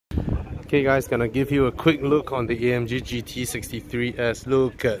Okay guys, gonna give you a quick look on the AMG GT63S.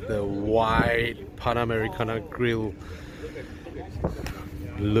 Look at the wide Panamericana grille.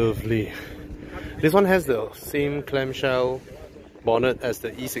 Lovely. This one has the same clamshell bonnet as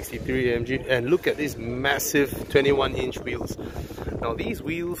the E63 AMG, and look at these massive 21-inch wheels. Now these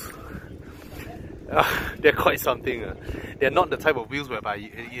wheels, they're quite something. They're not the type of wheels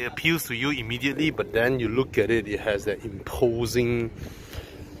whereby it appeals to you immediately, but then you look at it, it has that imposing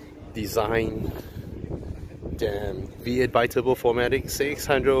design. Damn. V8 biturbo 4MATIC,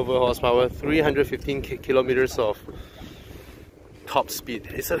 600 over horsepower, 315 kilometers of top speed.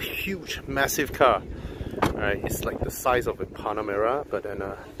 It's a huge, massive car. Alright, it's like the size of a Panamera, but then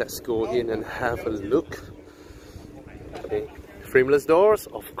let's go in and have a look. Okay, frameless doors,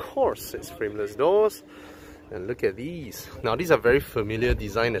 of course it's frameless doors. And look at these. Now these are very familiar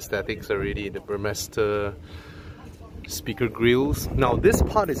design aesthetics already, the Burmester speaker grills. Now this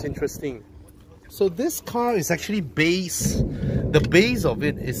part is interesting. So this car is actually the base of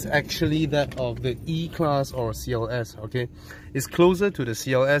it is actually that of the E-Class or CLS, okay? It's closer to the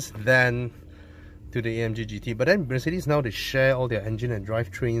CLS than to the AMG GT, but then Mercedes now, they share all their engine and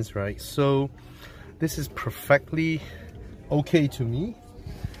drivetrains, right? So this is perfectly okay to me.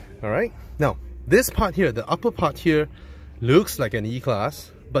 Alright, now this part here, the upper part here, looks like an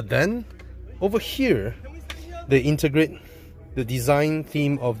E-Class, but then over here they integrate the design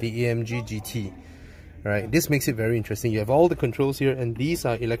theme of the AMG GT. Right, this makes it very interesting. You have all the controls here, and these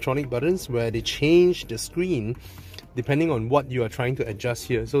are electronic buttons where they change the screen depending on what you are trying to adjust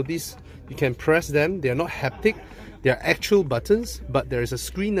here. So these, you can press them. They are not haptic, they are actual buttons, but there is a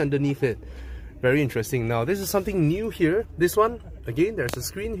screen underneath it. Very interesting. Now this is something new here. This one, again, there's a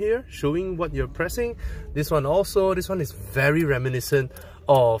screen here showing what you're pressing. This one also, this one is very reminiscent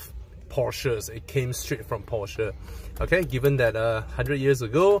of Porsches. It came straight from Porsche. Okay, given that 100 years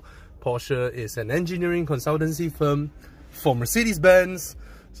ago, Porsche is an engineering consultancy firm for Mercedes-Benz.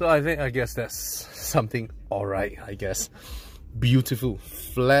 So I guess that's something alright, I guess. Beautiful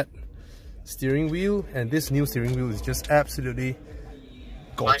flat steering wheel, and this new steering wheel is just absolutely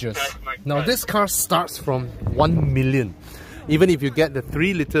gorgeous. Now this car starts from 1 million. Even if you get the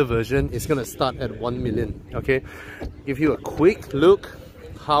 3-liter version, it's gonna start at 1 million. Okay, give you a quick look.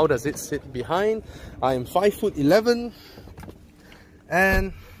 How does it sit behind? I am 5'11",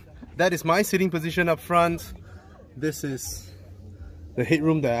 and that is my sitting position up front. This is the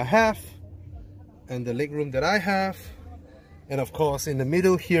headroom that I have, and the legroom that I have, and of course in the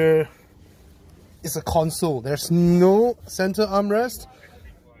middle here is a console. There's no center armrest.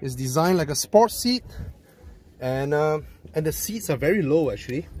 It's designed like a sports seat, and the seats are very low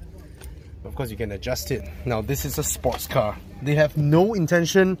actually. Of course you can adjust it. Now this is a sports car. They have no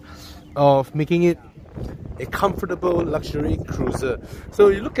intention of making it a comfortable luxury cruiser. So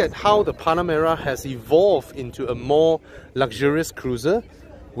you look at how the Panamera has evolved into a more luxurious cruiser,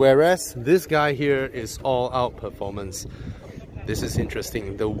 whereas this guy here is all out performance. This is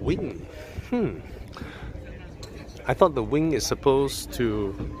interesting. The wing. I thought the wing is supposed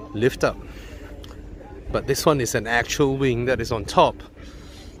to lift up, but this one is an actual wing that is on top.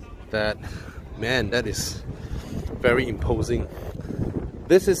 That, man, that is very imposing.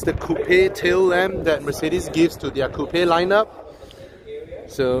 This is the coupe tail lamp that Mercedes gives to their coupe lineup.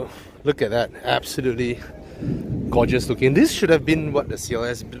 So look at that, absolutely gorgeous looking. This should have been what the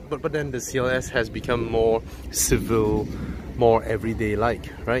CLS, but then the CLS has become more civil, more everyday like,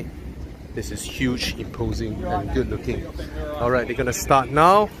 right? This is huge, imposing, and good looking. Alright, they're gonna start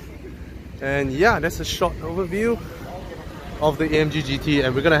now. And yeah, that's a short overview of the AMG GT,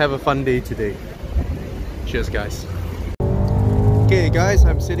 and we're gonna have a fun day today. Cheers guys. Okay guys,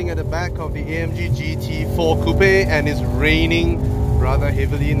 I'm sitting at the back of the AMG GT4 Coupe, and it's raining rather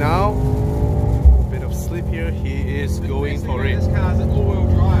heavily now. Bit of slip here. He is going for it. This car's an all-wheel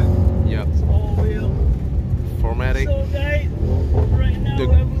drive. Yep. It's all-wheel. 4MATIC. Right,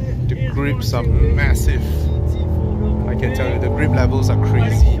 the grips are massive. I can tell you the grip levels are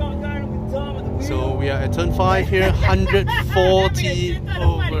crazy. So we are at turn 5 here, 140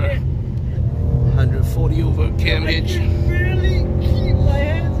 over. 140 over kmh. Keep my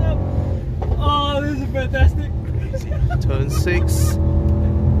hands up. Oh, this is fantastic. Turn 6.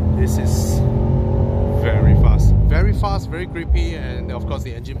 This is very fast, very grippy, and of course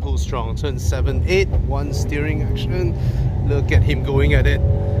the engine pulls strong. Turn 7, 8, one steering action. Look at him going at it.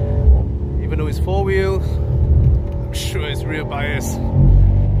 Even though it's 4-wheel, I'm sure it's rear bias. It's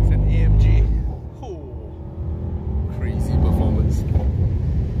an AMG. Oh, crazy performance.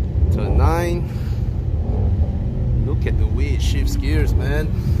 Turn 9. Look at the way it shifts gears, man.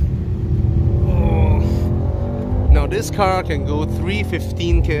 Oh. Now this this car can go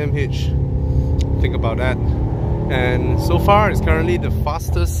 315 km/h. Think about that. And so far it's currently the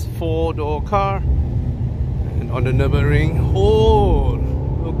fastest 4-door car. And on the Nürburgring, oh,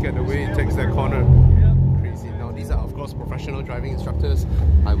 look at the way it takes that corner. Crazy. Now these are of course professional driving instructors.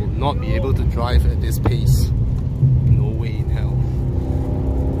 I will not be able to drive at this pace. No way in hell.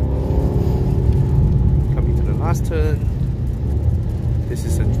 Coming to the last turn. This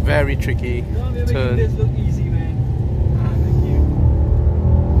is a very tricky turn. This look easy, man. Thank you.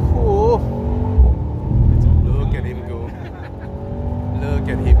 Oh, look at him go. Look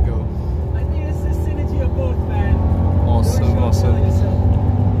at him go. I think it's the synergy of both, man. Awesome, awesome.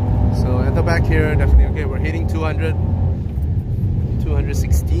 So at the back here, definitely, okay, we're hitting 200,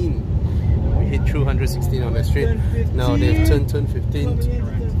 216. We hit 216 on the straight. Now they've turned turn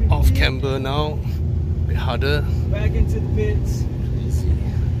 15. Off camber now. A bit harder. Back into the pits.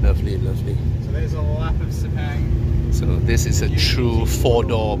 Lovely, lovely. So there's a lap of Sepang. So this is a true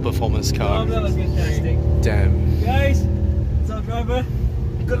 4-door performance car. Oh, that was fantastic. Damn. Guys, it's our driver.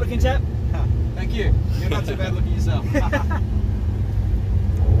 Good looking chap. Thank you. You're not so bad looking yourself. Just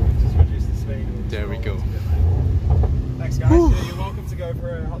reduce the speed. There we go. Thanks guys. Yeah, you're welcome to go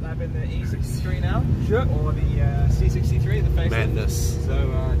for a hot lap in the E63 now. Sure. Or the